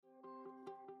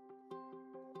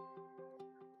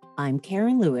I'm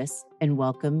Karen Lewis, and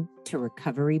welcome to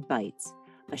Recovery Bites,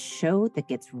 a show that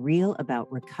gets real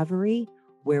about recovery,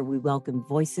 where we welcome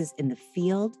voices in the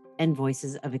field and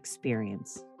voices of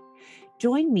experience.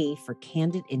 Join me for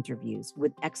candid interviews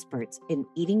with experts in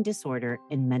eating disorder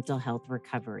and mental health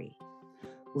recovery.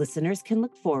 Listeners can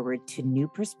look forward to new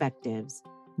perspectives,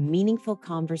 meaningful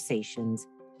conversations,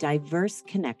 diverse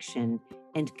connection,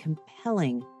 and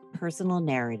compelling personal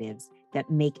narratives that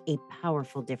make a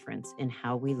powerful difference in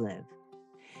how we live.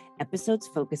 Episodes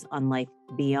focus on life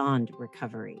beyond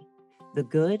recovery, the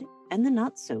good and the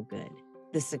not so good,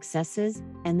 the successes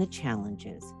and the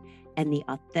challenges, and the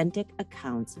authentic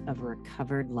accounts of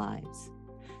recovered lives.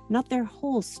 Not their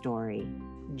whole story,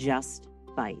 just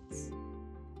bites.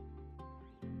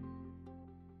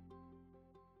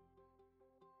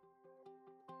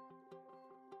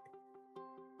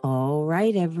 All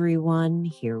right, everyone,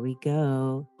 here we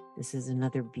go. This is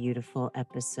another beautiful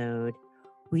episode.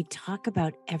 We talk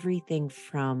about everything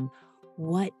from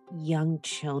what young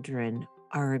children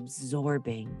are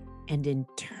absorbing and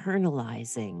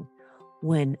internalizing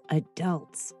when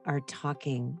adults are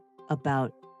talking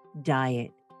about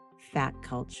diet, fat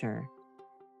culture,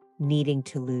 needing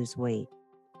to lose weight.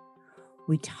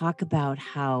 We talk about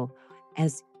how,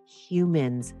 as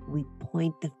humans, we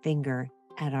point the finger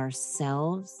at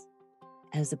ourselves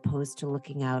as opposed to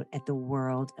looking out at the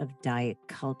world of diet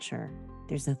culture.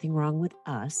 There's nothing wrong with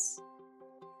us.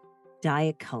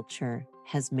 Diet culture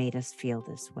has made us feel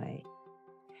this way.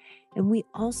 And we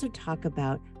also talk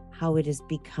about how it has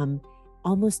become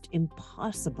almost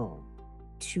impossible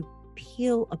to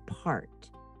peel apart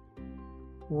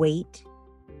weight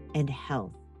and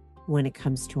health when it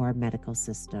comes to our medical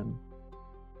system.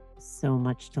 So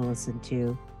much to listen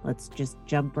to. Let's just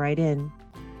jump right in.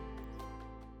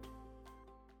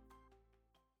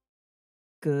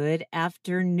 Good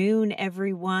afternoon,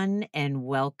 everyone, and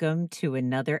welcome to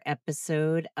another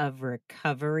episode of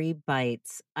Recovery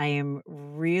Bites. I am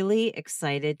really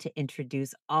excited to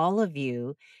introduce all of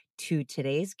you to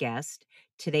today's guest.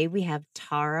 Today we have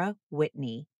Tara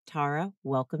Whitney. Tara,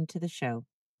 welcome to the show.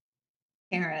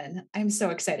 Karen, I'm so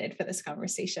excited for this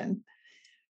conversation.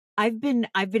 I've been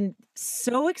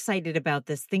so excited about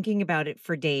this, thinking about it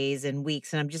for days and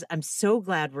weeks, and I'm so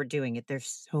glad we're doing it.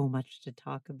 There's so much to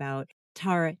talk about.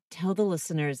 Tara, tell the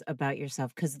listeners about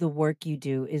yourself, because the work you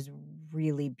do is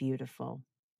really beautiful.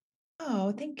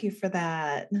 Oh, thank you for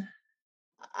that.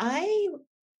 I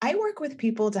work with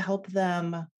people to help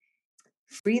them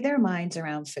free their minds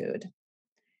around food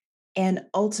and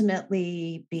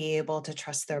ultimately be able to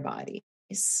trust their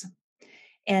bodies.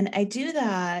 And I do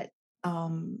that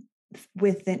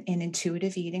with an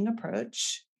intuitive eating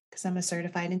approach because I'm a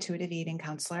certified intuitive eating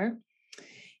counselor.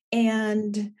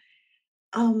 And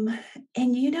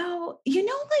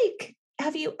like,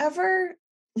 have you ever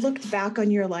looked back on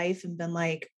your life and been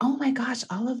like, oh my gosh,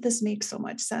 all of this makes so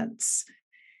much sense?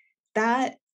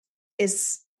 That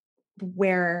is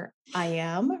where I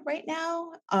am right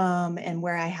now, and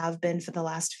where I have been for the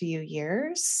last few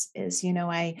years is,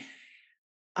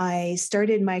 I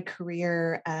started my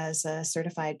career as a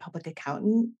certified public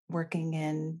accountant working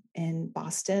in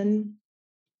Boston.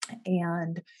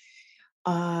 And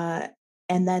uh,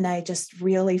 and then I just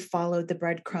really followed the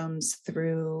breadcrumbs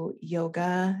through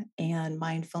yoga and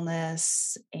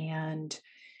mindfulness and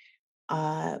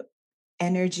uh,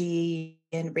 energy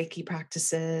and Reiki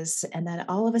practices. And then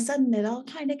all of a sudden, it all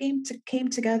kind of came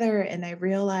together. And I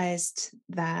realized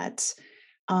that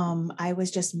I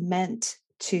was just meant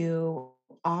to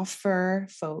offer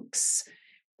folks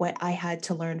what I had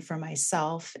to learn for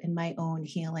myself in my own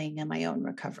healing and my own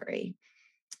recovery.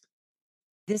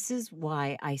 This is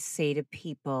why I say to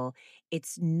people,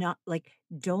 it's not like,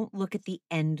 don't look at the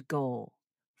end goal.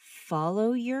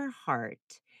 Follow your heart.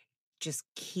 Just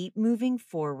keep moving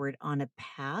forward on a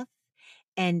path,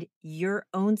 and your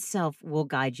own self will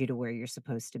guide you to where you're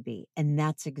supposed to be. And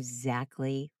that's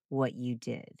exactly what you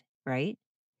did, right?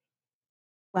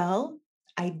 Well,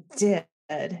 I did.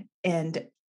 And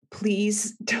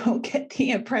please don't get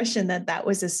the impression that that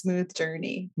was a smooth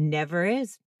journey. Never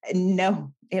is.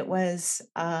 No, it was,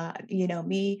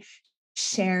 me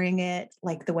sharing it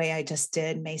like the way I just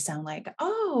did may sound like,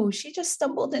 oh, she just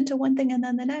stumbled into one thing and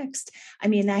then the next. I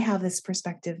mean, I have this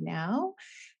perspective now,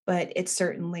 but it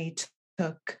certainly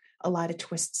took a lot of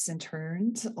twists and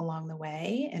turns along the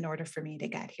way in order for me to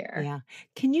get here. Yeah.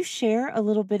 Can you share a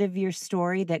little bit of your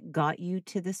story that got you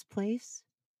to this place?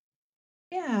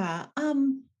 Yeah.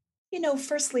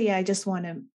 Firstly, I just want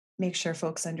to make sure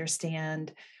folks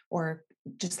understand or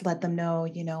just let them know,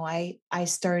 I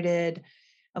started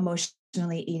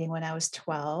emotionally eating when I was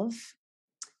 12.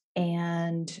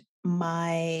 And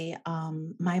my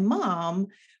mom,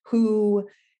 who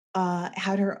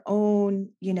had her own,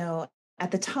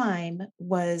 at the time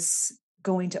was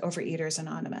going to Overeaters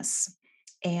Anonymous,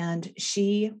 and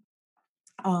she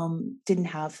didn't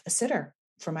have a sitter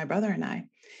for my brother and I,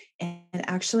 and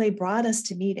actually brought us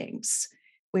to meetings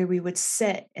where we would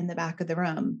sit in the back of the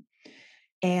room.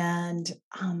 And,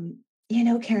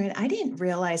 Karen, I didn't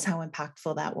realize how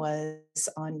impactful that was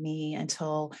on me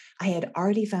until I had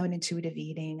already found intuitive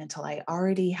eating, until I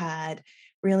already had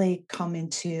really come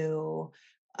into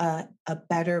a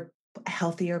better,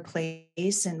 healthier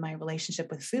place in my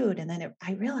relationship with food. And then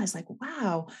I realized, like,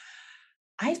 wow,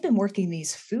 I've been working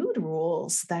these food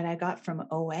rules that I got from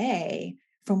OA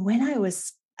from when I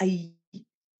was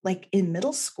like in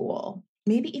middle school,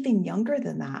 maybe even younger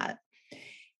than that.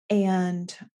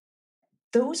 And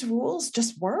those rules they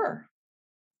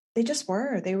just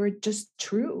were, they were just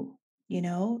true, you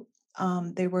know,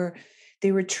 they were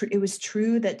true. It was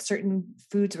true that certain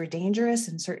foods were dangerous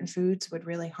and certain foods would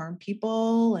really harm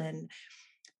people, and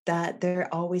that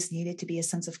there always needed to be a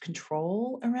sense of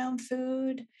control around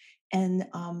food. And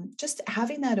just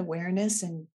having that awareness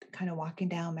and kind of walking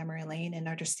down memory lane and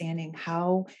understanding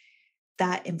how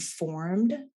that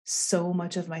informed so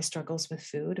much of my struggles with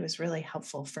food was really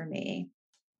helpful for me.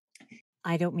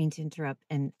 I don't mean to interrupt,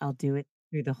 and I'll do it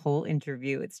through the whole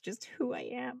interview. It's just who I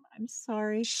am. I'm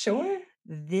sorry. Sure.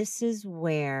 This is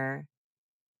where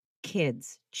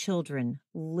kids, children,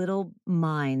 little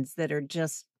minds that are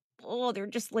just, oh, they're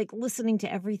just like listening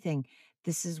to everything.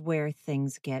 This is where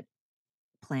things get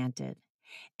planted.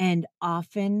 And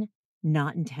often,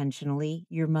 not intentionally,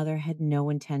 your mother had no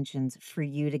intentions for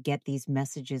you to get these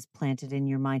messages planted in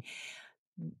your mind.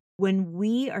 When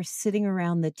we are sitting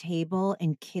around the table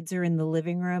and kids are in the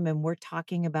living room and we're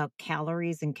talking about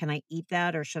calories and can I eat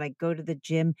that or should I go to the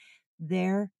gym,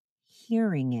 they're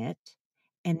hearing it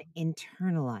and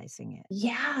internalizing it.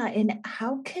 Yeah. And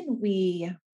how can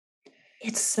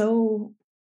it's so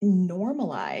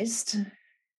normalized.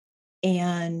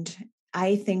 And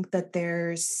I think that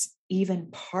there's even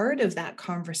part of that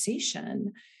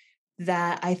conversation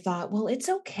that I thought, well, it's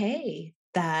okay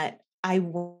that I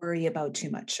worry about too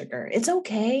much sugar. It's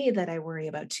okay that I worry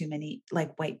about too many,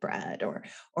 like, white bread or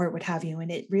what have you.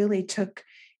 And it really took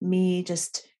me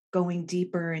just going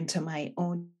deeper into my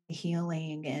own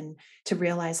healing and to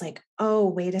realize, like, oh,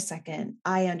 wait a second,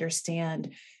 I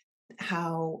understand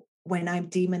how when I'm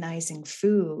demonizing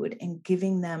food and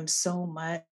giving them so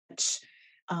much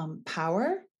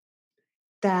power,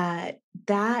 that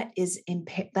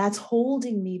that's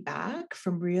holding me back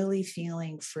from really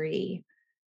feeling free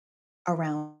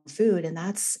around food. And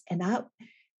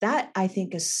that I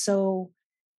think is so,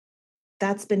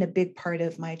 that's been a big part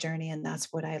of my journey, and that's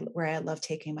where I love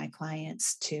taking my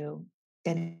clients to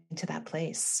get into that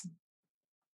place.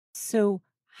 So,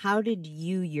 how did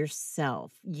you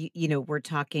yourself, we're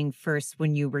talking first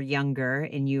when you were younger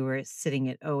and you were sitting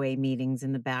at OA meetings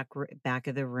in the back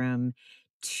of the room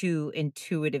to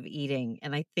intuitive eating.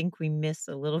 And I think we miss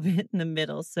a little bit in the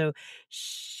middle. So,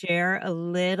 share a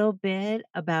little bit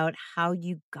about how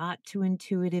you got to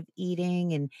intuitive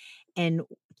eating and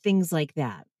things like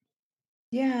that.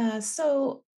 Yeah.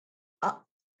 So, uh,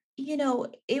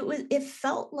 it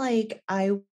felt like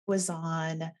I was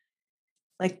on,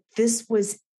 like, this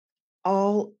was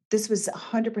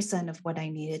 100% of what I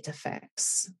needed to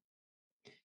fix.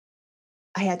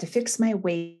 I had to fix my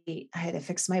weight. I had to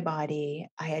fix my body.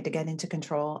 I had to get into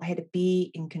control. I had to be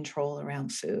in control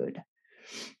around food.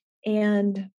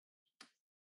 And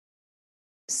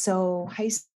so,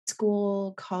 high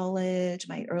school, college,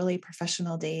 my early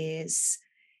professional days,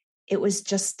 it was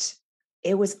just,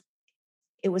 it was,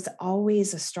 it was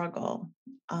always a struggle.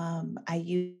 I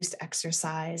used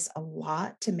exercise a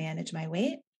lot to manage my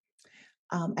weight.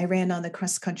 I ran on the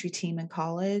cross country team in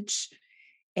college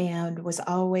and was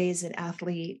always an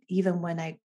athlete. Even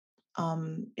when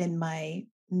in my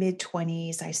mid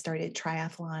 20s, I started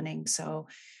triathloning. So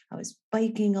I was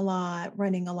biking a lot,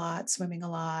 running a lot, swimming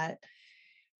a lot.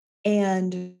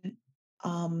 And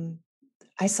um,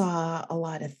 I saw a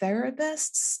lot of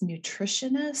therapists,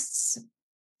 nutritionists,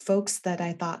 folks that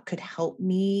I thought could help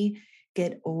me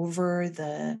get over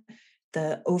the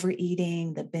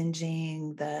overeating, the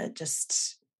binging, the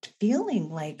just feeling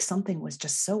like something was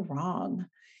just so wrong.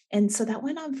 And so that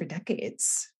went on for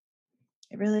decades.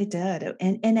 It really did.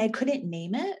 And I couldn't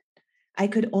name it. I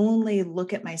could only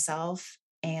look at myself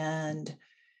and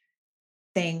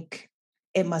think,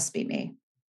 it must be me.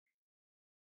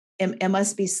 It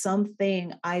must be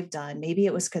something I've done. Maybe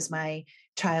it was because my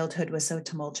childhood was so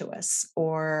tumultuous,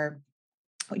 or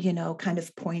kind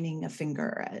of pointing a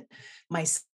finger at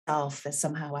myself that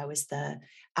somehow I was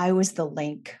the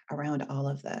link around all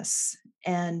of this.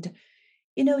 And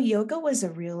yoga was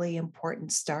a really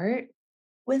important start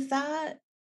with that,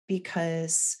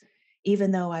 because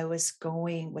even though I was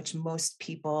going, which a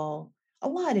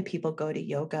lot of people go to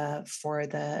yoga for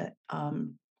the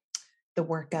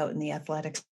workout and the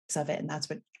athletics of it, and that's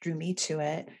what drew me to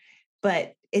it.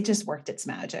 But it just worked its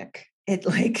magic. It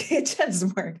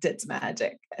just worked its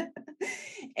magic.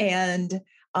 And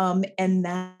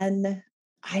then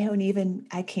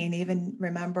I can't even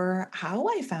remember how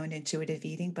I found intuitive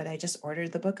eating, but I just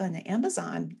ordered the book on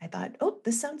Amazon. I thought, oh,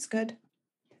 this sounds good.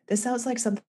 This sounds like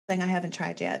something I haven't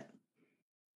tried yet.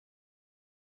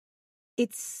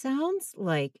 It sounds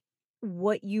like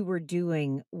what you were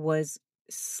doing was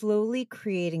slowly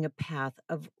creating a path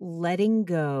of letting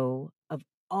go of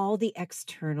all the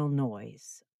external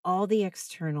noise, all the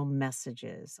external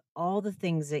messages, all the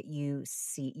things that you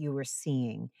were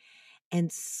seeing,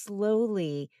 and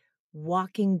slowly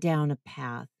walking down a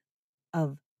path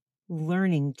of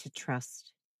learning to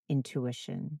trust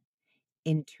intuition,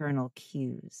 internal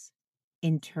cues,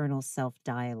 internal self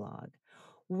dialogue,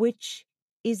 which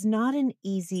is not an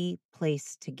easy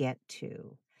place to get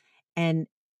to. And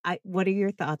what are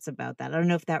your thoughts about that? I don't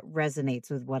know if that resonates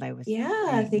with what I was Yeah,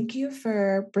 saying. thank you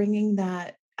for bringing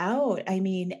that out. I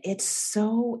mean, it's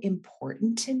so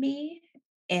important to me.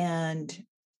 And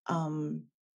um,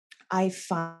 I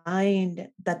find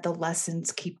that the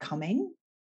lessons keep coming.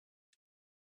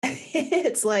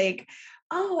 It's like,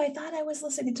 oh, I thought I was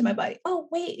listening to my body. Oh,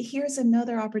 wait, here's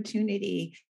another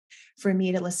opportunity for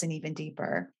me to listen even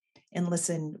deeper and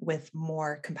listen with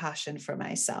more compassion for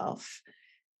myself.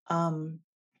 Um,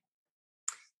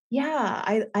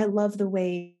 yeah, I love the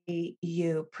way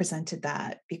you presented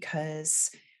that, because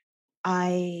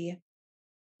I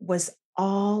was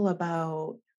all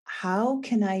about, how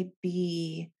can I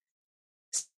be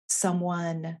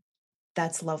someone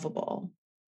that's lovable?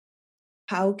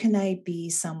 How can I be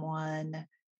someone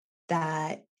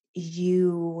that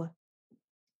you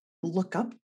look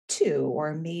up to,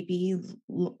 or maybe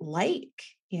like,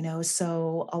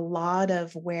 so a lot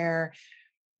of where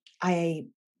I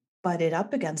butted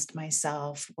up against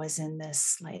myself was in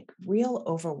this like real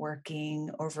overworking,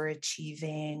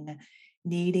 overachieving,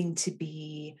 needing to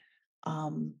be,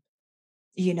 um,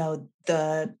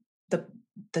 the the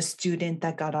the student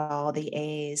that got all the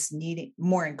A's, needing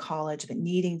more in college, but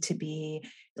needing to be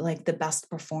like the best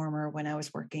performer when I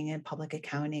was working in public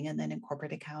accounting and then in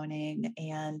corporate accounting.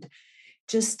 And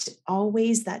just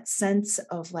always that sense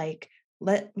of like,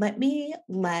 let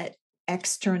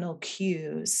external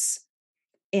cues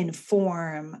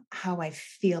inform how I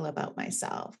feel about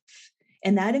myself.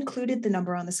 And that included the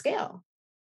number on the scale.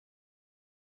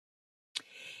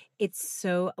 It's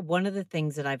so one of the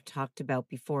things that I've talked about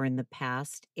before in the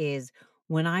past is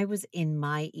when I was in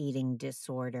my eating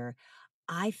disorder,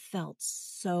 I felt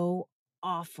so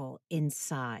awful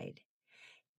inside.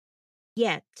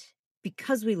 Yet,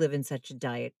 because we live in such a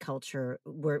diet culture,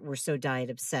 we're so diet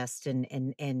obsessed and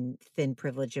thin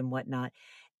privilege and whatnot,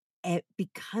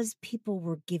 because people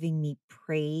were giving me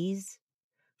praise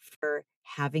for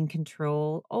having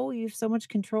control. "Oh, you have so much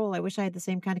control. I wish I had the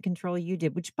same kind of control you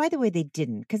did," which, by the way, they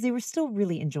didn't, because they were still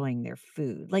really enjoying their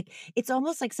food. Like, it's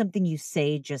almost like something you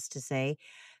say just to say.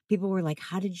 People were like,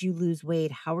 "How did you lose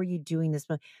weight? How are you doing this?"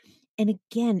 And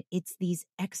again, it's these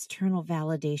external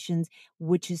validations,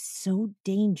 which is so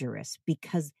dangerous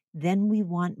because then we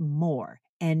want more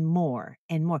and more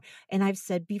and more. And I've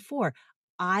said before,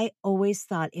 I always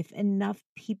thought if enough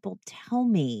people tell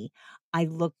me I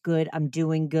look good, I'm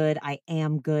doing good, I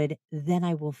am good, then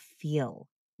I will feel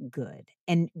good.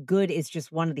 And good is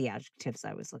just one of the adjectives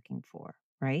I was looking for,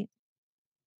 right?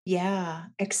 Yeah,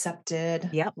 accepted,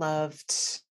 Yep.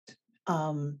 loved.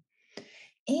 Um,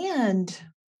 and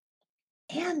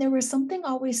and there was something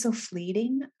always so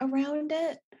fleeting around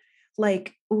it.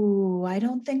 Like, ooh, I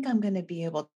don't think I'm gonna be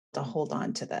able to hold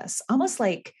on to this. Almost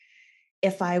like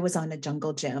if I was on a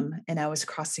jungle gym and I was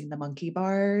crossing the monkey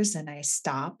bars and I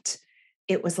stopped,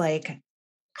 it was like,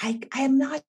 I am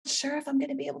not sure if I'm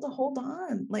gonna be able to hold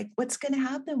on. Like, what's gonna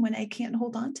happen when I can't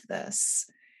hold on to this?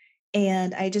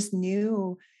 And I just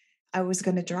knew I was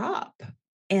gonna drop.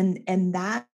 And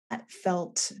that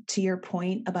felt, to your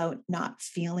point about not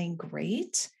feeling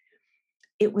great,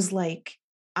 it was like,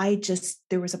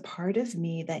 there was a part of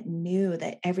me that knew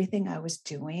that everything I was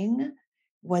doing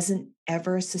wasn't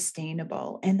ever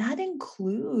sustainable. And that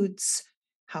includes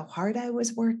how hard I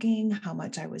was working, how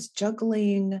much I was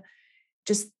juggling,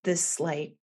 just this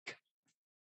like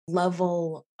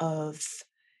level of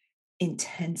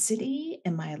intensity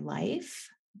in my life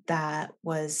that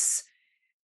was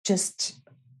just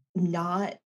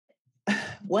not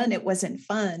one, it wasn't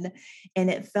fun. And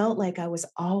it felt like I was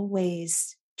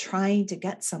always trying to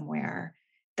get somewhere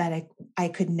that I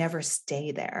could never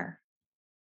stay there.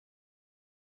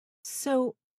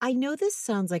 So I know this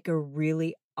sounds like a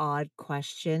really odd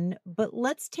question, but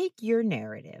let's take your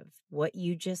narrative, what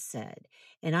you just said.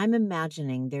 And I'm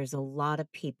imagining there's a lot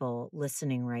of people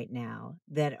listening right now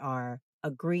that are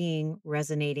agreeing,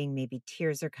 resonating, maybe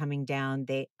tears are coming down.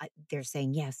 They're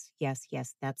saying yes, yes,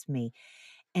 yes, that's me.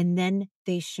 And then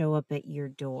they show up at your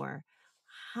door.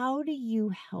 How do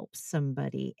you help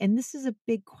somebody? And this is a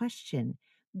big question.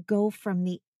 Go from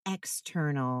the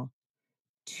external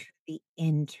to the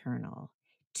internal,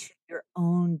 to your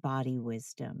own body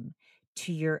wisdom,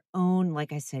 to your own,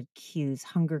 like I said, cues,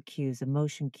 hunger cues,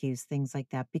 emotion cues, things like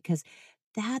that, because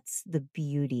that's the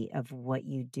beauty of what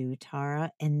you do,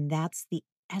 Tara. And that's the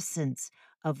essence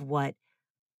of what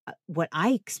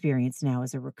I experience now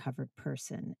as a recovered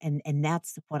person. And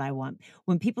that's what I want.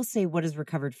 When people say, what does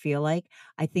recovered feel like?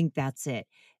 I think that's it.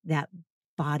 That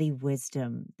body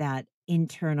wisdom, that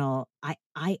internal,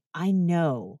 I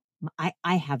know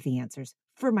I have the answers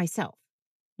for myself,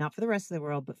 not for the rest of the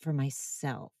world, but for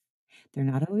myself. They're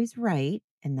not always right,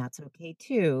 and that's okay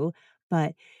too.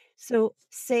 But so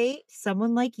say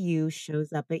someone like you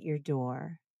shows up at your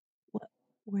door. What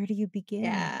where do you begin?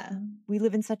 Yeah, We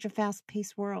live in such a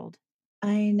fast-paced world.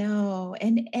 I know.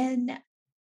 And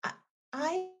I,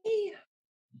 I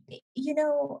you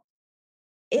know,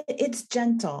 it's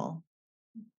gentle.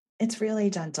 It's really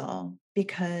gentle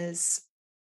because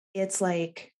it's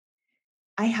like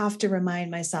I have to remind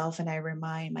myself and I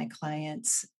remind my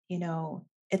clients, the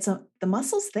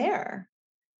muscle's there.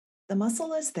 The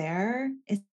muscle is there.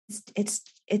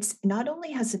 It's not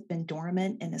only has it been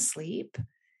dormant and asleep,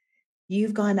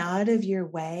 you've gone out of your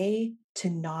way to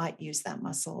not use that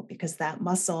muscle because that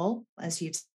muscle, as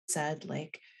you've said,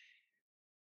 like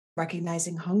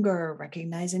recognizing hunger,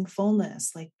 recognizing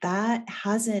fullness, like that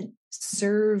hasn't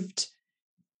served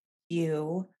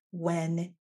you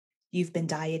when you've been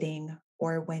dieting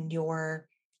or when you're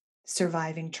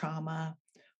surviving trauma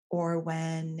or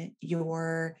when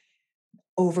you're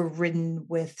overridden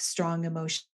with strong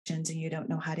emotions and you don't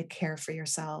know how to care for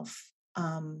yourself.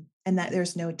 And that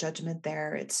there's no judgment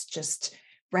there. It's just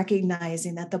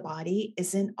recognizing that the body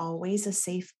isn't always a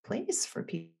safe place for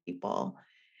people.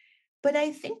 But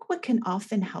I think what can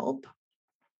often help,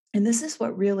 and this is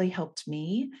what really helped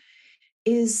me,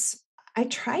 is I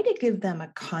try to give them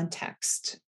a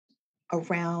context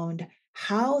around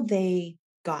how they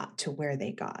got to where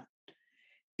they got.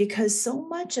 Because so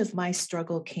much of my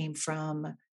struggle came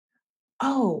from,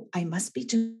 oh, I must be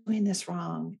doing this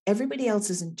wrong. Everybody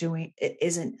else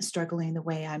isn't struggling the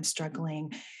way I'm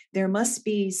struggling. There must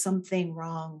be something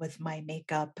wrong with my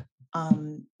makeup,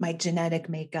 my genetic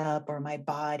makeup or my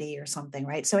body or something,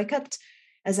 right? So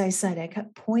as I said, I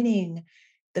kept pointing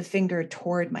the finger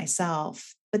toward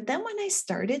myself. But then when I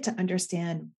started to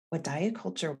understand what diet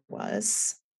culture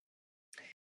was,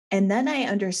 and then I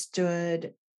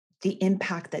understood the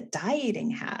impact that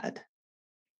dieting had,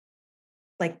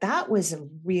 like that was a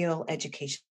real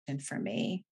education for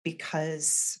me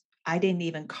because I didn't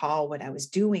even call what I was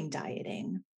doing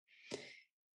dieting.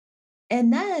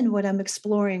 And then what I'm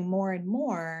exploring more and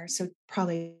more, so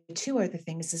probably two other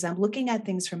things, is I'm looking at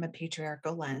things from a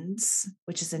patriarchal lens,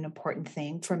 which is an important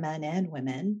thing for men and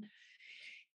women.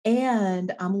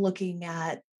 And I'm looking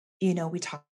at, we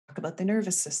talk about the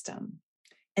nervous system.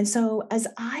 And so as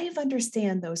I've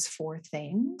understand those four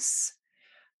things,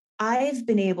 I've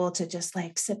been able to just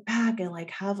like sit back and like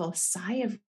have a sigh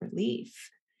of relief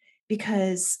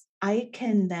because I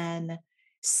can then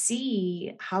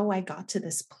see how I got to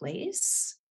this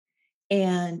place.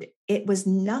 And it was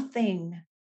nothing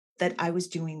that I was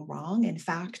doing wrong. In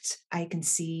fact, I can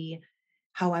see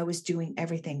how I was doing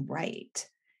everything right.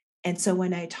 And so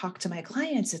when I talk to my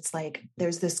clients, it's like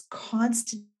there's this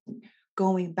constant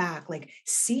going back, like,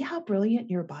 see how brilliant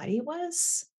your body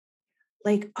was?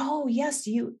 Like, oh yes,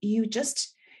 you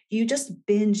just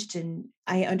binged and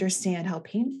I understand how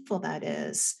painful that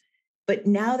is. But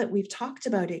now that we've talked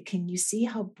about it, can you see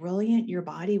how brilliant your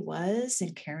body was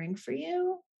in caring for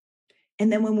you?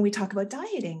 And then when we talk about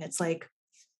dieting, it's like,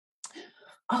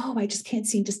 oh, I just can't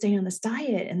seem to stay on this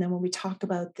diet. And then when we talk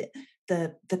about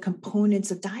the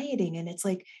components of dieting, and it's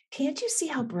like, can't you see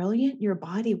how brilliant your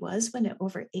body was when it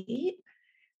overate?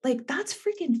 Like, that's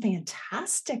freaking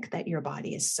fantastic that your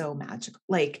body is so magical.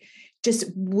 Like, just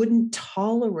wouldn't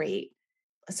tolerate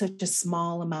such a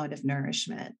small amount of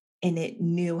nourishment. And it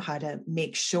knew how to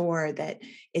make sure that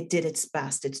it did its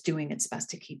best. It's doing its best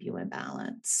to keep you in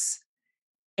balance.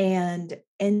 And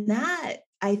that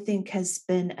I think has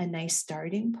been a nice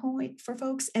starting point for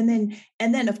folks. And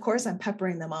then of course I'm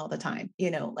peppering them all the time,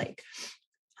 like,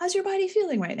 how's your body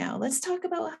feeling right now? Let's talk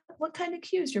about what kind of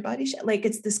cues your body like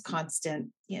it's this constant,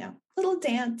 little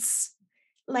dance,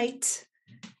 light,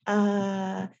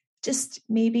 uh just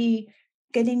maybe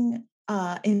getting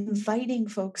inviting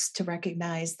folks to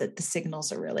recognize that the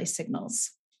signals are really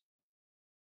signals.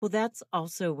 Well, that's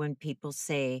also when people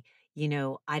say,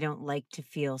 I don't like to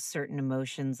feel certain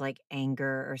emotions like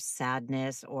anger or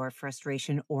sadness or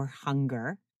frustration or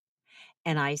hunger.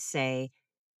 And I say,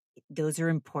 those are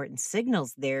important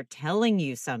signals. They're telling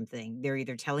you something. They're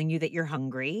either telling you that you're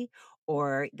hungry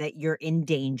or that you're in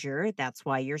danger. That's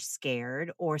why you're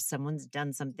scared, or someone's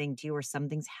done something to you, or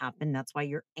something's happened. That's why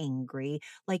you're angry.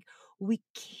 Like, we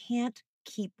can't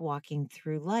keep walking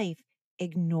through life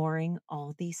ignoring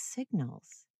all these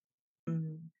signals,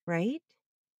 Mm. right?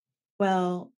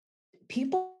 Well,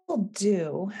 people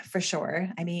do for sure.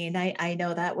 I mean, I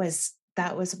know that was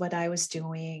what I was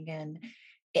doing, and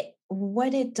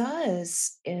what it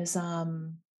does is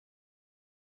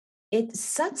it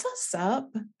sets us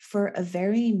up for a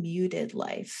very muted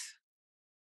life,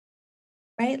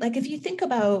 right? Like if you think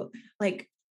about like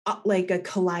a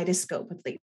kaleidoscope with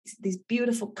like these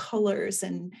beautiful colors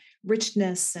and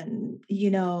richness, and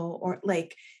or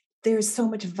like there's so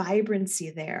much vibrancy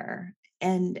there,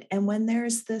 and when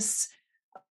there's this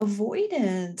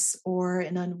avoidance or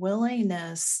an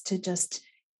unwillingness to just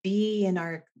be in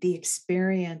the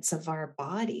experience of our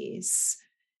bodies,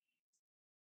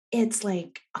 it's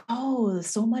like, oh,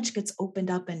 so much gets opened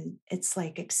up, and it's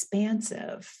like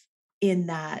expansive in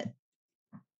that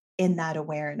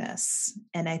awareness.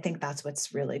 And I think that's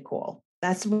what's really cool.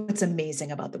 That's what's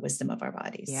amazing about the wisdom of our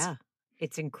bodies. Yeah,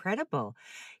 it's incredible.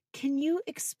 Can you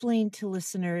explain to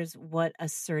listeners what a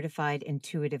certified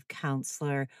intuitive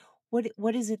counselor,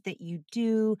 what is it that you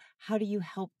do? How do you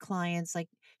help clients? Like,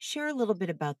 share a little bit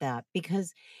about that,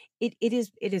 because it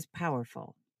is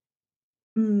powerful.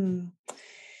 Mm.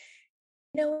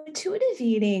 Intuitive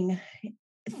eating,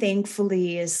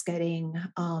 thankfully, is getting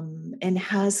and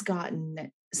has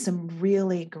gotten some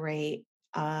really great.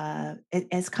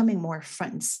 It's coming more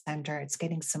front and center. It's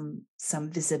getting some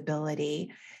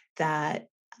visibility that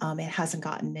it hasn't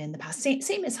gotten in the past.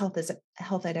 Same as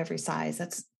health at every size.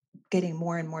 That's getting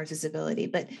more and more visibility.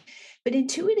 But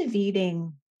intuitive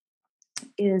eating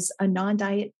is a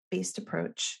non-diet based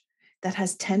approach that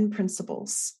has 10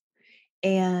 principles,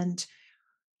 and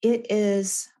it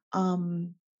is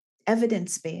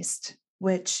evidence based,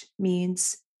 which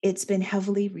means it's been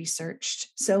heavily researched.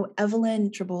 So Evelyn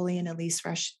Tribole and Elise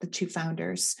Fresh, the two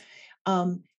founders,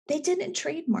 they didn't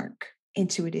trademark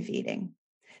intuitive eating.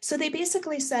 So they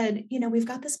basically said, we've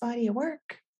got this body of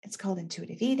work. It's called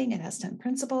intuitive eating. It has 10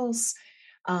 principles.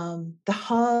 The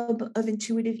hub of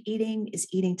intuitive eating is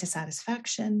eating to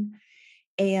satisfaction.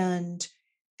 And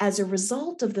as a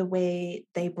result of the way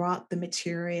they brought the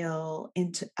material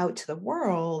out to the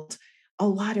world, a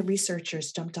lot of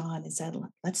researchers jumped on and said,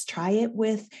 let's try it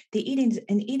with the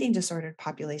eating disordered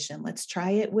population. Let's try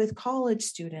it with college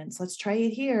students. Let's try it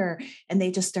here. And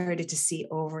they just started to see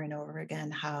over and over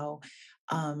again how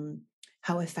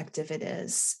effective it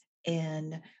is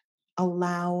in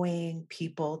allowing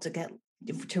people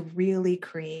to really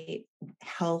create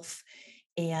health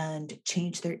and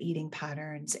change their eating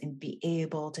patterns and be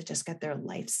able to just get their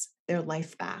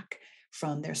life back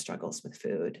from their struggles with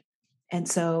food. And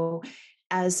so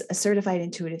as a certified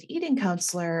intuitive eating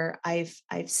counselor, I've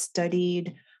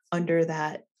studied under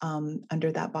that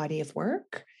body of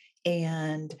work,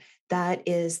 and that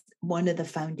is one of the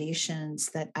foundations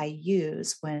that I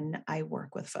use when I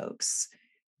work with folks.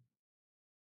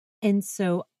 And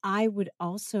so I would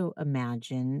also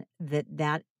imagine that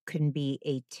that can be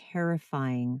a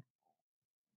terrifying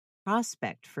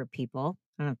prospect for people.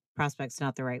 I don't know, prospect's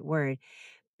not the right word,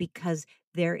 because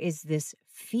there is this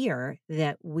fear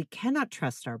that we cannot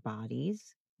trust our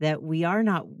bodies, that we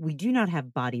do not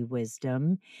have body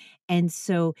wisdom. And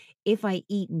so if I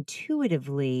eat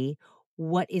intuitively,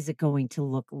 what is it going to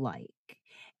look like?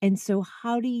 And so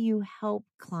how do you help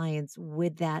clients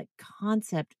with that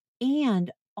concept?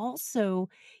 And also,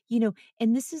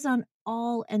 and this is on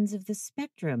all ends of the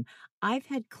spectrum. I've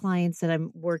had clients that I'm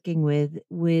working with,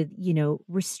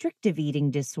 restrictive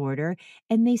eating disorder,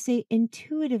 and they say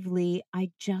intuitively,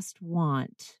 I just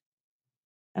want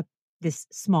a, this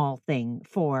small thing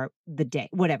for the day,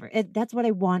 whatever. That's what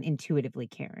I want intuitively,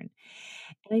 Karen.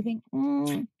 And I think,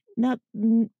 not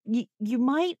you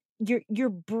might your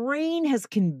brain has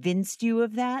convinced you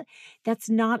of that.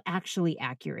 That's not actually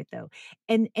accurate though.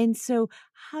 And so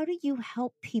how do you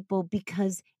help people?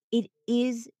 Because it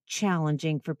is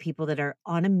challenging for people that are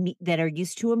on that are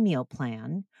used to a meal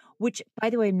plan, which, by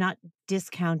the way, I'm not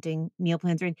discounting meal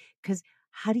plans, or because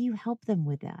how do you help them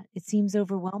with that? It seems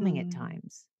overwhelming at Mm.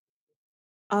 times.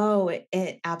 Oh,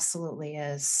 it absolutely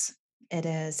is. It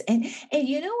is. And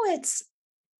you know what's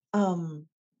um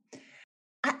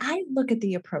I look at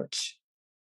the approach,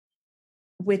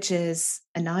 which is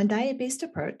a non-diet based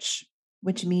approach,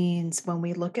 which means when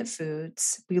we look at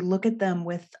foods, we look at them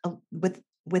with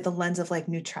a lens of like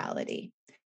neutrality,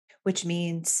 which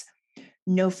means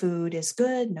no food is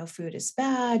good, no food is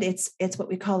bad. It's what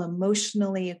we call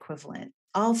emotionally equivalent.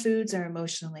 All foods are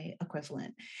emotionally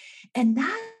equivalent. And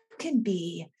that can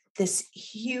be this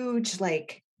huge,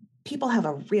 like, people have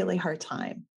a really hard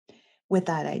time with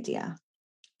that idea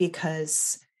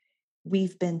because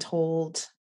we've been told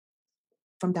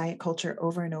from diet culture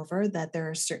over and over that there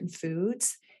are certain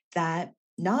foods that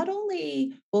not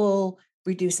only will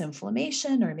reduce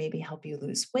inflammation or maybe help you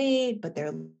lose weight, but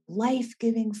they're life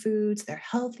giving foods, they're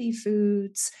healthy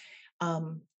foods.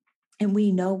 Um, and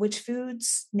we know which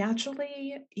foods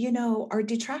naturally, are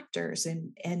detractors,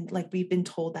 and like we've been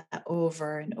told that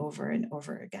over and over and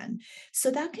over again.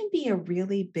 So that can be a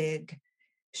really big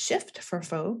shift for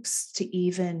folks to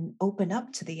even open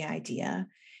up to the idea.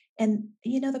 And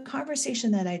the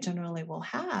conversation that I generally will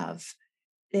have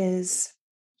is,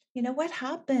 what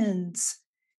happens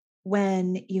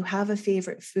when you have a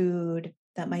favorite food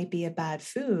that might be a bad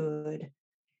food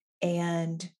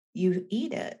and you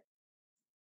eat it?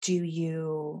 Do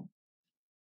you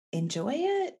enjoy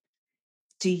it?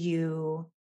 Do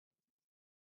you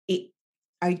eat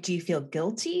do you feel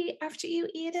guilty after you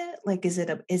eat it? Like, is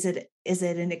it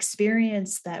an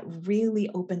experience that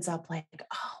really opens up like,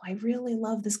 "Oh, I really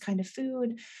love this kind of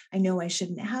food. I know I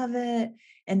shouldn't have it,"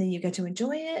 and then you get to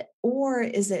enjoy it? Or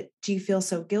do you feel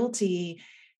so guilty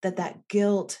that that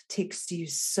guilt takes you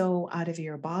so out of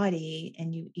your body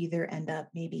and you either end up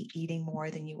maybe eating more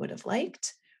than you would have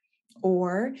liked,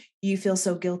 or you feel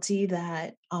so guilty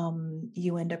that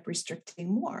you end up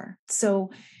restricting more.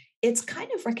 So it's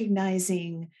kind of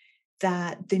recognizing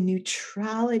that the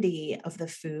neutrality of the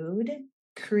food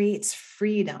creates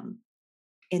freedom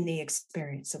in the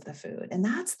experience of the food. And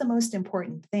that's the most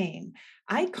important thing.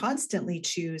 I constantly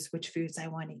choose which foods I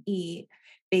want to eat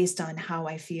based on how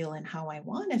I feel and how I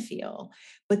want to feel.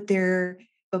 But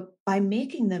by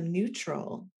making them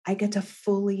neutral, I get to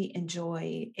fully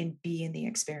enjoy and be in the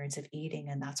experience of eating.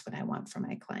 And that's what I want for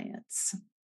my clients.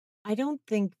 I don't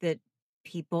think that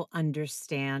people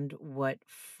understand what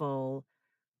full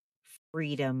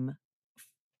freedom,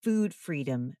 food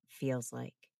freedom feels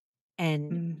like.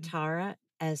 And Mhm. Tara,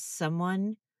 as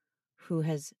someone who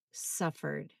has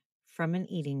suffered from an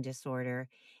eating disorder,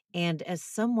 and as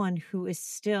someone who is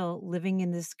still living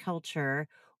in this culture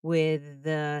with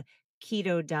the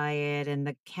keto diet and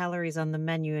the calories on the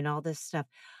menu and all this stuff,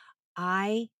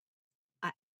 I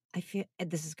I, I feel, and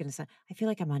this is going to sound, I feel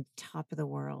like I'm on top of the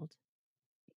world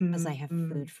because I have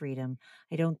food Mhm. freedom.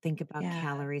 I don't think about Yeah.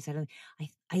 calories.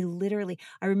 I literally,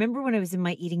 I remember when I was in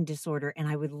my eating disorder and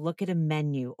I would look at a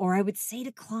menu, or I would say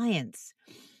to clients,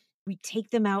 we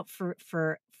take them out for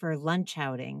lunch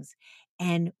outings,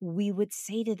 and we would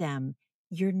say to them,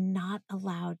 you're not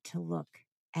allowed to look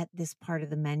at this part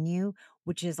of the menu,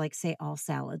 which is like, say, all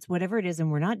salads, whatever it is.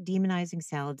 And we're not demonizing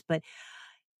salads, but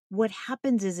what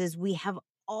happens is we have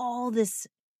all this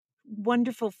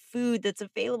wonderful food that's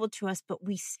available to us, but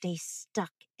we stay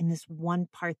stuck in this one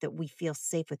part that we feel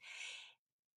safe with.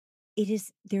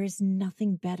 There is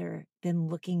nothing better than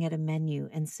looking at a menu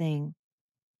and saying,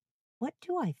 what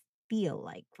do I feel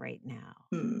like right now?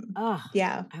 Mm. Oh,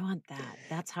 Yeah. I want that.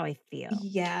 That's how I feel.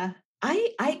 Yeah.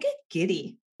 I get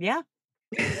giddy. Yeah.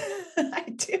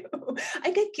 I do.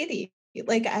 I get giddy.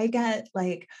 Like, I get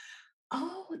like,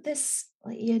 oh, this,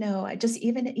 like, I just,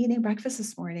 even eating breakfast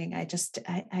this morning, I just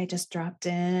dropped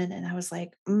in and I was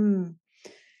like, I'm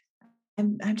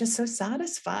just so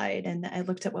satisfied. And I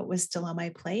looked at what was still on my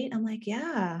plate. I'm like,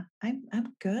 yeah,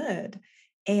 I'm good.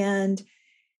 And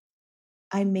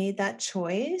I made that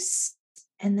choice.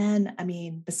 And then, I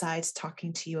mean, besides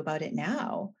talking to you about it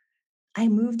now, I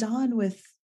moved on with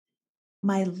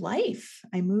my life.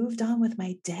 I moved on with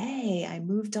my day. I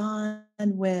moved on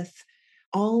with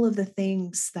all of the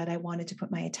things that I wanted to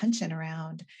put my attention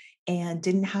around and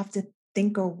didn't have to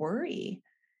think or worry.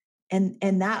 And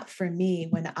that, for me,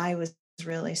 when I was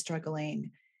really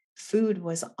struggling, food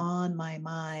was on my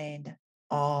mind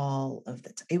all of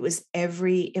the time. It was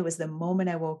the moment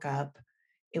I woke up.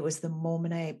 It was the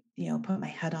moment I, put my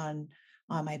head on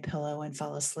my pillow and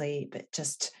fell asleep. It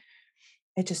just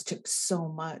took so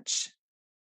much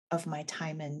of my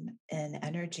time and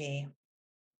energy.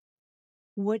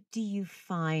 What do you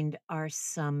find are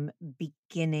some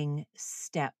beginning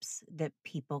steps that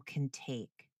people can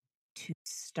take to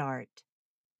start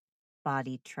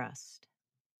body trust,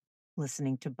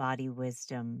 listening to body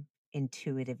wisdom,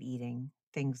 intuitive eating,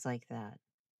 things like that?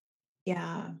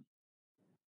 Yeah.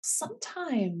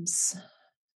 Sometimes,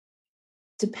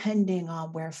 depending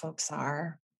on where folks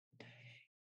are,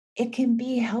 it can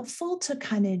be helpful to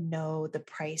kind of know the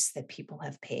price that people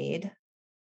have paid.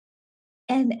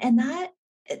 And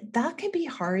that can be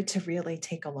hard to really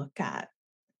take a look at.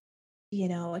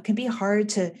 It can be hard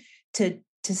to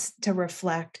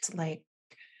reflect like,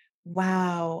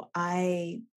 wow,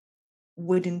 I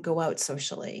wouldn't go out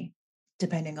socially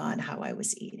depending on how I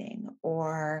was eating,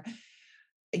 or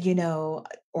you know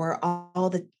or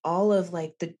all of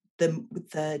like the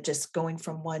just going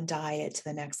from one diet to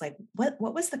the next, like what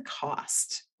was the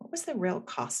cost, what was the real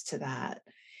cost to that.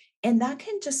 And that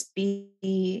can just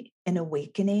be an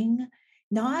awakening,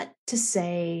 not to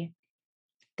say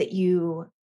that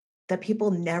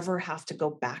people never have to go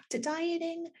back to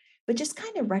dieting, but just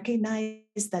kind of recognize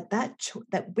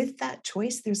that with that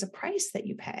choice there's a price that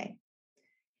you pay,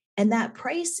 and that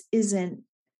price isn't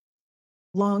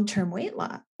long-term weight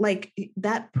loss. Like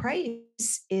that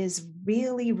price is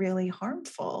really, really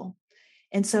harmful.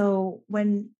 And so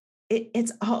when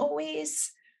it's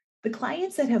always the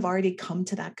clients that have already come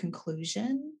to that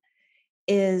conclusion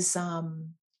is,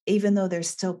 even though there's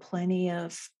still plenty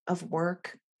of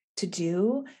work to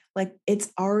do, like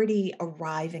it's already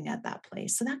arriving at that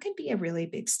place. So that can be a really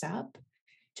big step.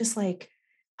 Just like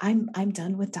I'm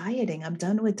done with dieting. I'm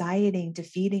done with dieting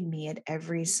defeating me at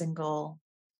every single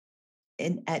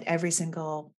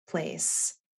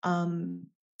place. And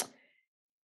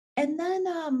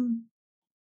then,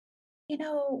 you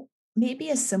know, maybe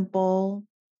a simple,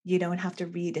 you don't have to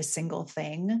read a single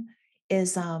thing,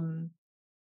 is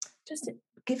just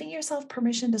giving yourself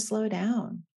permission to slow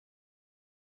down.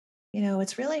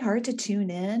 It's really hard to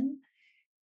tune in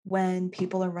when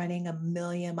people are running a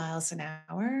million miles an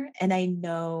hour. And I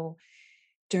know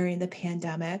during the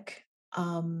pandemic,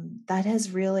 that has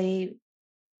really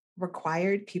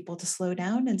required people to slow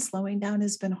down, and slowing down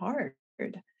has been hard.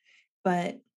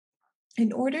 But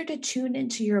in order to tune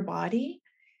into your body,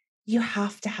 you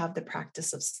have to have the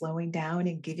practice of slowing down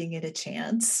and giving it a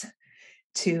chance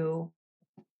to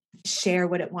share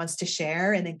what it wants to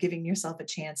share, and then giving yourself a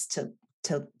chance to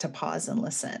pause and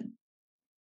listen.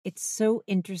 It's so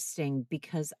interesting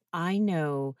because I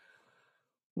know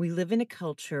we live in a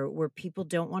culture where people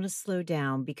don't want to slow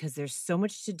down because there's so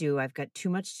much to do. I've got too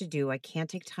much to do. I can't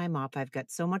take time off. I've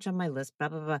got so much on my list, blah,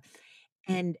 blah, blah.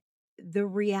 And the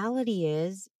reality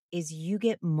is you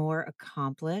get more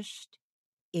accomplished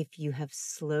if you have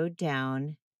slowed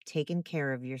down, taken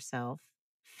care of yourself,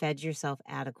 fed yourself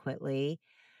adequately,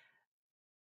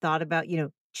 thought about,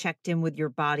 checked in with your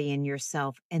body and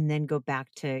yourself, and then go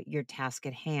back to your task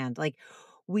at hand. Like,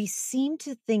 we seem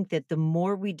to think that the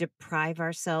more we deprive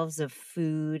ourselves of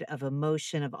food, of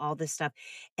emotion, of all this stuff,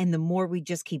 and the more we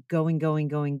just keep going, going,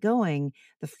 going, going,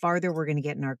 the farther we're going to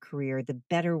get in our career, the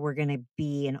better we're going to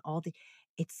be, and all the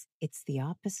it's the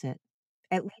opposite.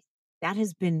 At least that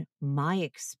has been my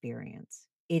experience.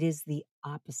 It is the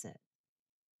opposite.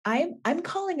 I'm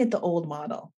calling it the old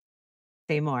model.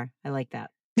 Say more. I like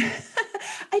that.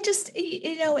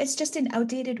 It's just an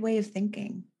outdated way of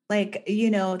thinking. Like,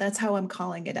 that's how I'm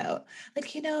calling it out. Like,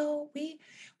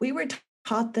 we were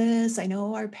taught this. I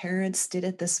know our parents did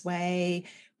it this way.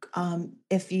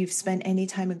 If you've spent any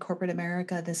time in corporate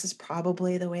America, this is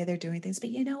probably the way they're doing things.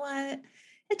 But you know what?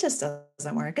 It just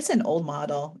doesn't work. It's an old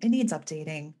model. It needs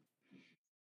updating,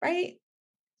 right?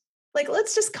 Like,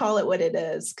 let's just call it what it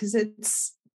is, because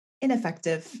it's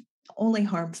ineffective, only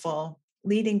harmful,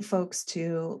 leading folks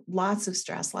to lots of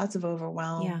stress, lots of Yeah.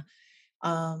 overwhelm,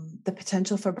 the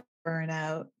potential for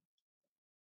burnout.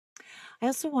 I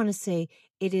also want to say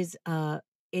it is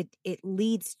it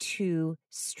leads to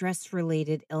stress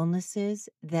related illnesses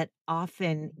that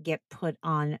often get put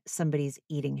on somebody's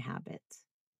eating habits.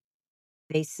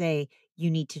 They say you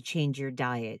need to change your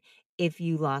diet if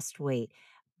you lost weight.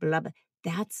 Blah, blah.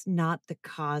 That's not the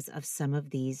cause of some of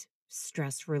these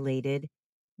stress related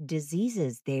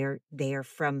diseases. They are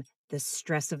from the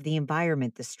stress of the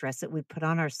environment, the stress that we put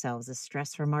on ourselves, the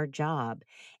stress from our job.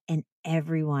 And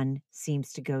everyone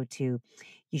seems to go to,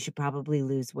 you should probably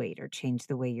lose weight or change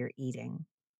the way you're eating.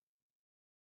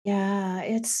 Yeah,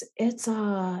 it's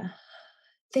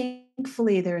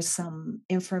thankfully there's some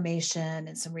information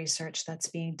and some research that's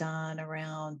being done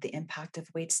around the impact of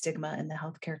weight stigma in the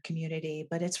healthcare community,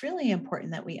 but it's really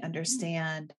important that we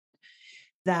understand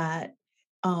that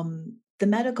the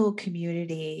medical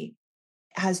community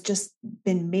has just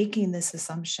been making this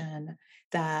assumption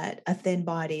that a thin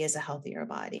body is a healthier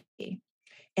body,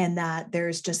 and that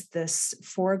there's just this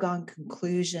foregone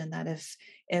conclusion that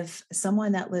if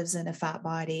someone that lives in a fat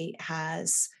body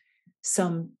has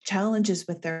some challenges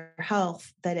with their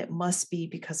health, that it must be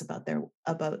because about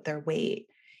their weight.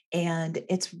 And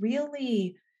it's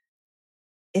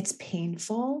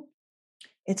painful,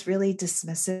 it's really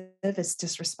dismissive, it's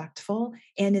disrespectful,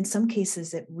 and in some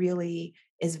cases it really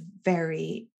is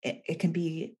it can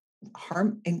be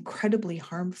incredibly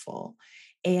harmful.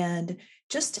 And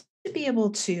just to be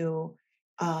able to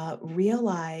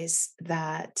realize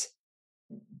that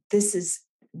this is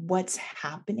what's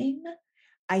happening,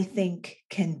 I think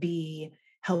can be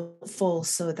helpful,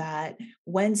 so that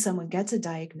when someone gets a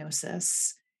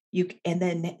diagnosis, and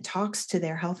then talks to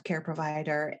their healthcare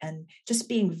provider, and just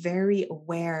being very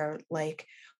aware, like,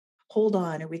 hold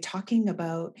on, are we talking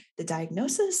about the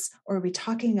diagnosis, or are we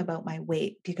talking about my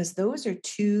weight? Because those are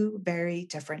two very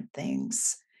different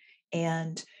things.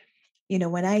 And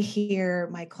when I hear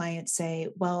my clients say,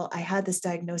 well, I had this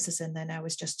diagnosis and then I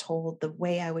was just told the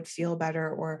way I would feel better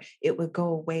or it would go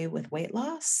away with weight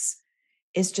loss,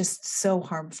 is just so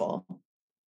harmful,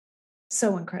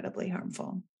 so incredibly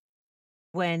harmful.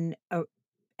 When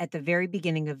at the very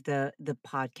beginning of the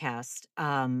podcast,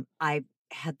 I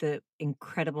had the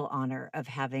incredible honor of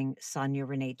having Sonia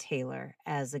Renee Taylor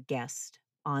as a guest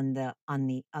on the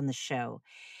show,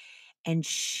 and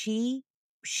she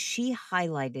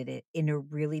highlighted it in a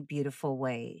really beautiful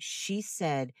way. She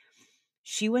said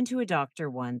she went to a doctor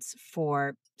once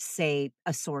for, say,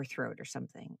 a sore throat or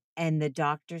something, and the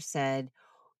doctor said,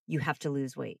 you have to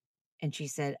lose weight. And she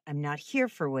said, I'm not here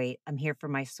for weight. I'm here for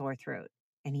my sore throat.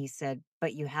 And he said,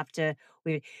 but you have to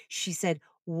wait. She said,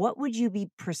 what would you be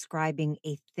prescribing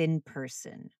a thin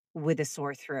person with a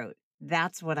sore throat?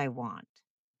 That's what I want.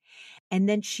 And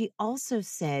then she also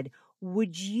said,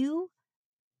 would you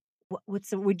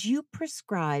would you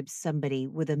prescribe somebody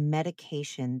with a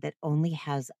medication that only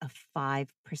has a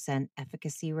 5%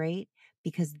 efficacy rate?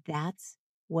 Because that's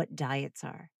what diets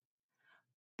are.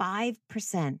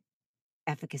 5%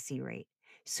 efficacy rate.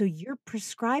 So you're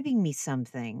prescribing me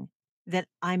something that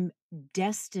I'm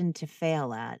destined to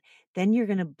fail at. Then you're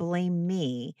going to blame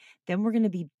me. Then we're going to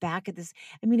be back at this.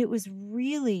 I mean, it was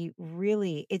really,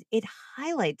 really, it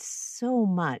highlights so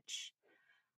much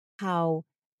how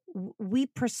we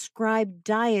prescribe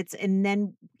diets and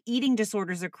then eating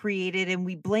disorders are created and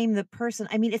we blame the person.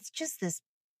 I mean, it's just this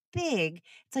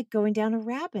it's like going down a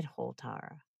rabbit hole,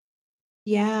 Tara.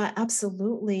 Yeah,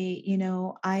 absolutely.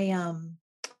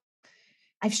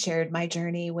 I've shared my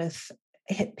journey with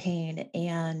hip pain,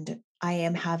 and I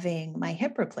am having my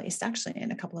hip replaced actually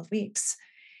in a couple of weeks.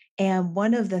 And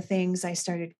one of the things I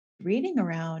started reading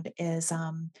around is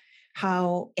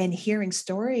how, and hearing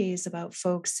stories about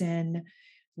folks in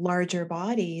larger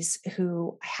bodies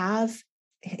who have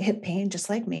hip pain just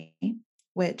like me,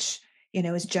 which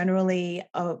is generally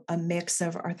a mix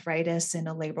of arthritis and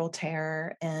a labral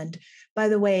tear. And by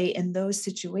the way, in those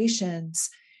situations,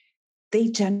 they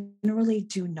generally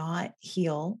do not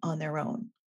heal on their own.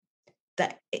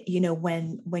 That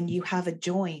when you have a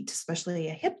joint, especially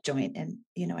a hip joint, and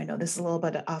I know this is a little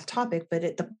bit off topic,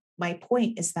 but my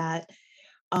point is that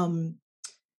um,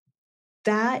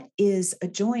 that is a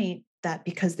joint that,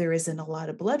 because there isn't a lot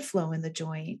of blood flow in the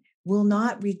joint, will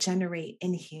not regenerate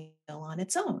and heal on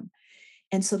its own.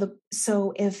 And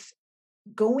so if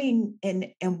going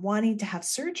and wanting to have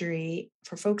surgery,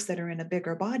 for folks that are in a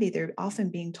bigger body, they're often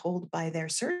being told by their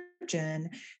surgeon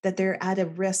that they're at a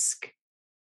risk.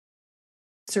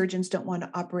 Surgeons don't want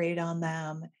to operate on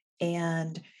them,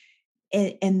 and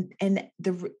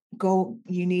the go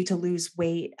you need to lose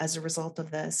weight as a result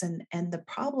of this. And the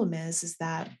problem is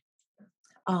that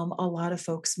a lot of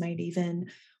folks might even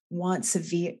want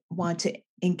to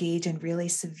engage in really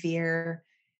severe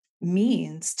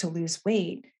means to lose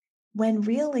weight, when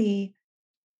really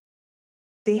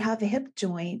they have a hip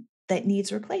joint that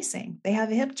needs replacing. They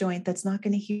have a hip joint that's not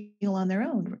going to heal on their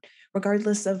own,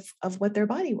 regardless of what their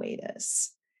body weight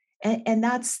is. And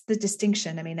that's the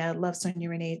distinction. I mean, I love Sonia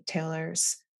Renee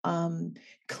Taylor's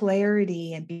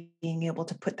clarity and being able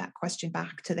to put that question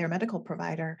back to their medical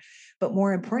provider. But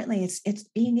more importantly, it's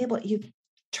being able, you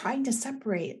trying to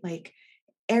separate, like,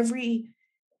 every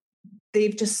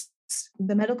they've just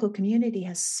the medical community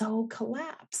has so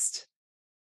collapsed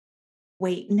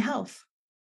weight and health,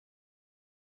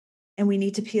 and we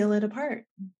need to peel it apart.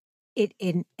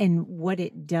 And what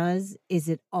it does is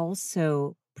it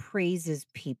also praises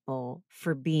people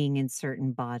for being in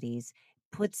certain bodies,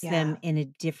 puts them Yeah. in a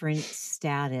different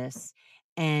status,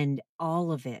 and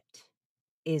all of it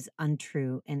is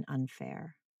untrue and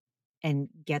unfair. and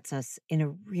gets us in a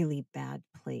really bad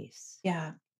place.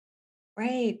 Yeah.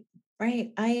 Right.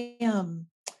 Right. I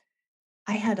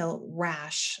had a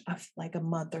rash of like a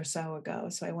month or so ago.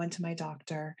 So I went to my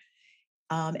doctor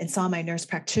and saw my nurse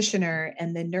practitioner,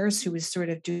 and the nurse who was sort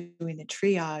of doing the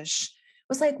triage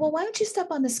was like, "Well, why don't you step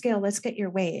on the scale? Let's get your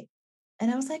weight."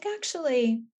 And I was like,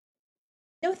 "Actually,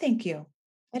 no, thank you.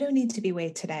 I don't need to be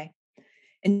weighed today."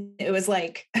 And it was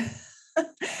like,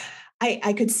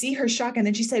 I could see her shock. And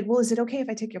then she said, "Well, is it okay if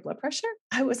I take your blood pressure?"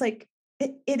 I was like,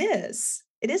 it is.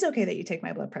 It is okay that you take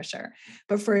my blood pressure.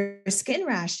 But for a skin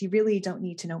rash, you really don't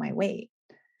need to know my weight.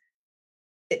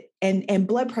 And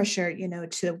blood pressure,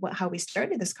 to how we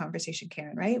started this conversation,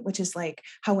 Karen, right? Which is like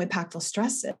how impactful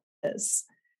stress is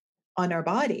on our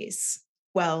bodies.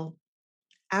 Well,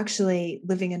 actually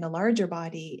living in a larger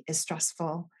body is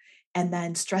stressful. And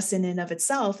then stress in and of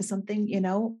itself is something,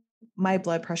 my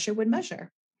blood pressure would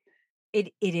measure.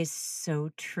 It is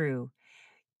so true.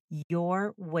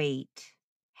 Your weight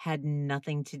had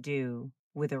nothing to do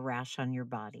with a rash on your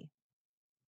body.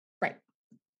 Right.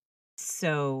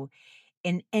 So,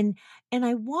 and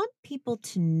I want people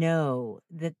to know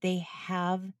that they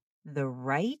have the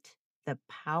right, the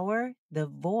power, the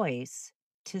voice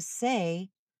to say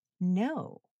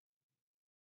no.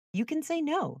 You can say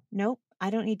no. Nope, I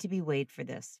don't need to be weighed for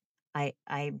this. I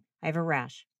have a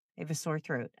rash. I have a sore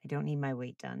throat. I don't need my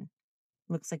weight done.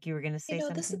 Looks like you were going to say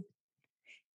This, something.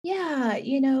 yeah,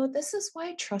 this is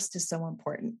why trust is so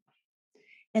important.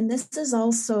 And this is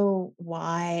also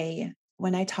why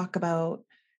when I talk about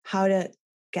how to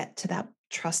get to that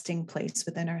trusting place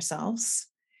within ourselves,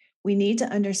 we need to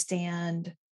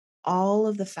understand all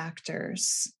of the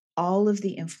factors, all of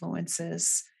the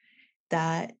influences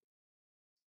that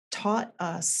taught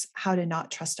us how to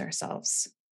not trust ourselves.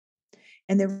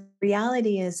 And the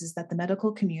reality is that the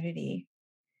medical community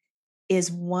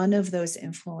is one of those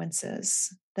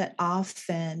influences that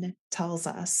often tells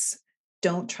us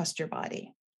don't trust your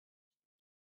body.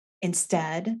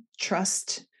 Instead,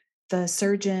 trust the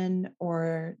surgeon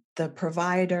or the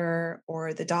provider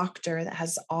or the doctor that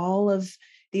has all of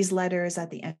these letters at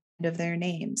the end of their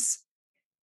names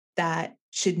that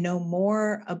should know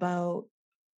more about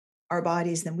our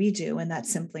bodies than we do. And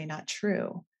that's simply not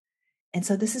true. And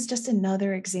so this is just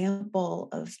another example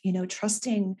of,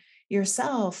 trusting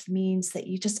yourself means that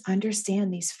you just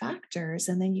understand these factors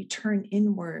and then you turn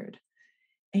inward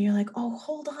and you're like, oh,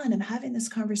 hold on, I'm having this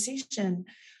conversation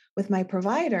with my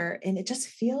provider and it just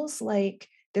feels like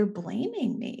they're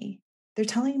blaming me. They're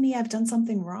telling me I've done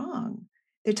something wrong.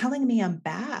 They're telling me I'm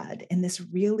bad in this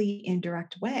really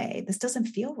indirect way. This doesn't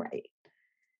feel right.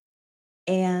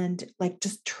 And like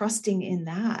just trusting in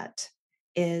that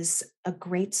is a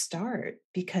great start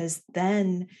because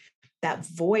then that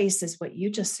voice is what you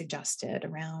just suggested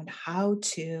around how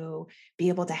to be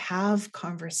able to have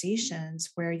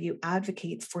conversations where you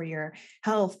advocate for your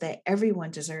health that everyone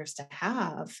deserves to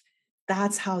have.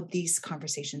 That's how these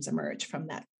conversations emerge from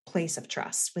that place of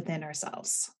trust within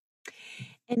ourselves.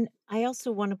 And I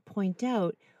also want to point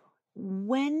out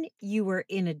when you are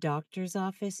in a doctor's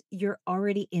office, you're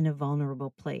already in a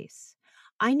vulnerable place.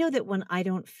 I know that when I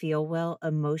don't feel well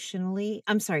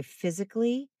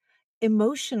physically,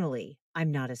 emotionally,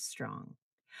 I'm not as strong.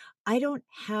 I don't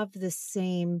have the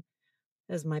same,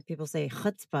 as my people say,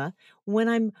 chutzpah when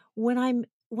I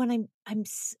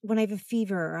have a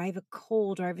fever or I have a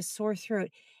cold or I have a sore throat.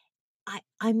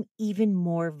 I'm even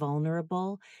more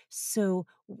vulnerable. So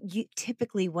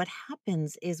typically what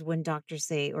happens is when doctors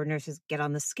say or nurses get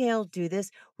on the scale, do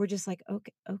this, we're just like,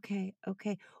 okay, okay,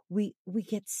 okay. We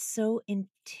get so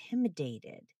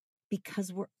intimidated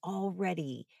because we're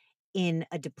already in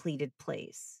a depleted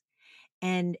place.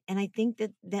 And I think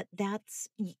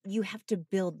you have to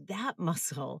build that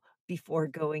muscle before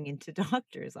going into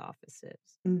doctor's offices.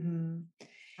 Mhm.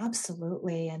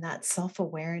 Absolutely. And that self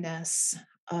awareness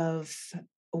of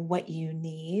what you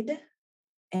need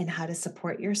and how to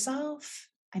support yourself.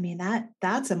 I mean,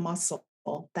 that's a muscle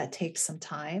that takes some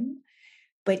time.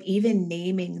 But even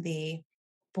naming the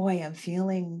boy, I'm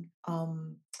feeling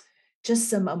just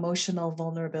some emotional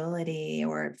vulnerability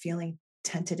or feeling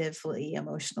tentatively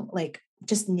emotional, like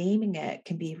just naming it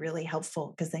can be really helpful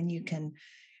because then you can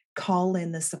call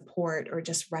in the support or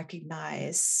just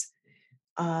recognize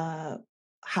uh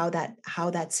how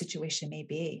that situation may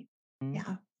be. Mm.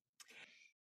 Yeah.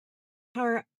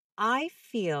 Tara, I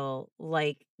feel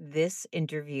like this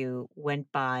interview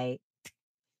went by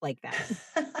like that.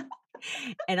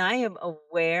 And I am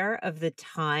aware of the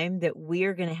time that we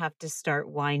are going to have to start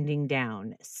winding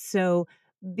down. So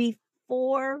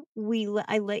before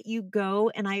I let you go,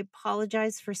 and I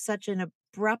apologize for such an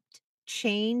abrupt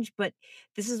change, but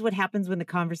this is what happens when the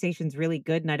conversation's really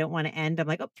good and I don't want to end. I'm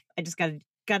like, oh, I just gotta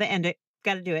end it,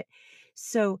 gotta do it.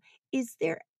 So is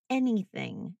there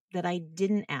anything that I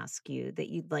didn't ask you that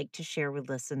you'd like to share with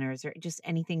listeners, or just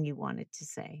anything you wanted to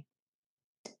say?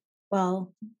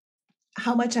 Well,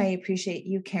 how much I appreciate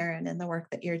you, Karen, and the work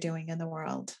that you're doing in the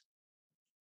world.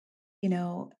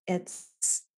 It's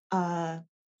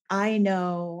I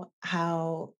know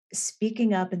how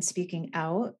speaking up and speaking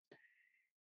out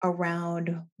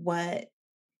around what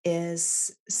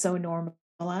is so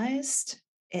normalized,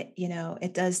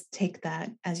 it does take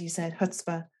that, as you said,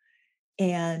 chutzpah,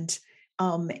 and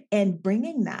and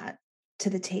bringing that to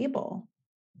the table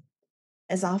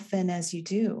as often as you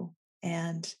do,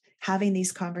 and having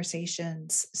these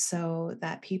conversations so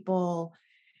that people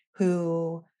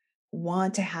who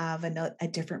want to have a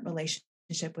different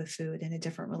relationship with food and a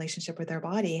different relationship with their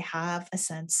body have a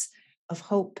sense of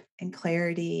hope and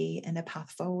clarity and a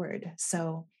path forward.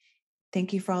 So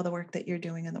thank you for all the work that you're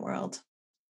doing in the world.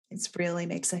 It really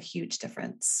makes a huge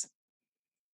difference.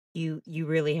 You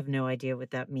really have no idea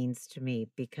what that means to me,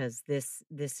 because this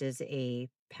is a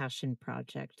passion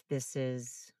project.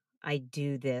 I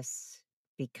do this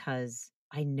because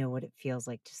I know what it feels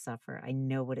like to suffer. I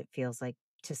know what it feels like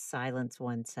to silence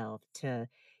oneself, to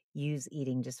use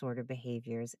eating disorder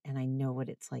behaviors, and I know what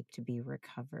it's like to be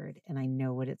recovered, and I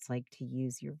know what it's like to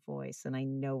use your voice, and I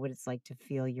know what it's like to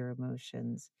feel your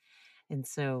emotions. And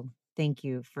so, thank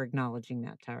you for acknowledging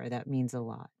that, Tara. That means a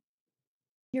lot.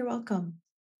 You're welcome.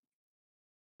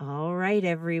 All right,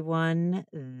 everyone.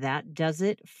 That does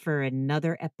it for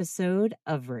another episode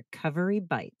of Recovery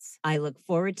Bites. I look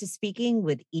forward to speaking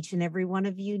with each and every one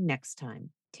of you next time.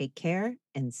 Take care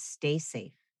and stay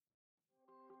safe.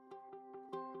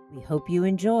 We hope you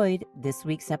enjoyed this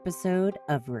week's episode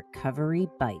of Recovery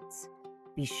Bites.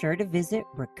 Be sure to visit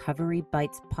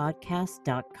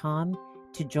recoverybitespodcast.com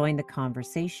to join the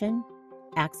conversation,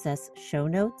 access show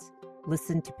notes,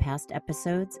 listen to past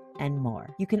episodes, and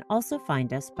more. You can also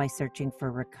find us by searching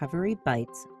for Recovery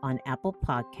Bites on Apple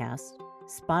Podcasts,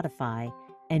 Spotify,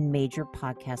 and major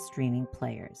podcast streaming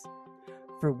players.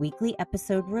 For weekly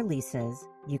episode releases,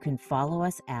 you can follow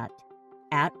us at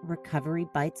Recovery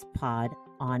Bites Pod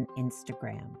on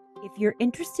Instagram. If you're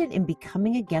interested in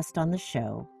becoming a guest on the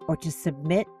show or to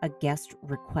submit a guest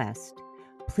request,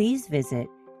 please visit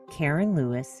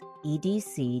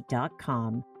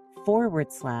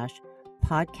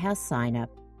KarenLewisEDC.com/podcast sign up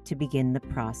to begin the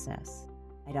process.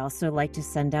 I'd also like to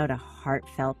send out a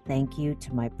heartfelt thank you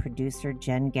to my producer,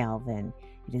 Jen Galvin.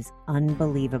 It is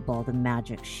unbelievable the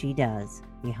magic she does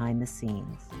behind the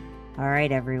scenes. All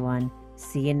right, everyone.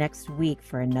 See you next week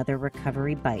for another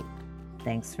Recovery Bite.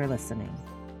 Thanks for listening.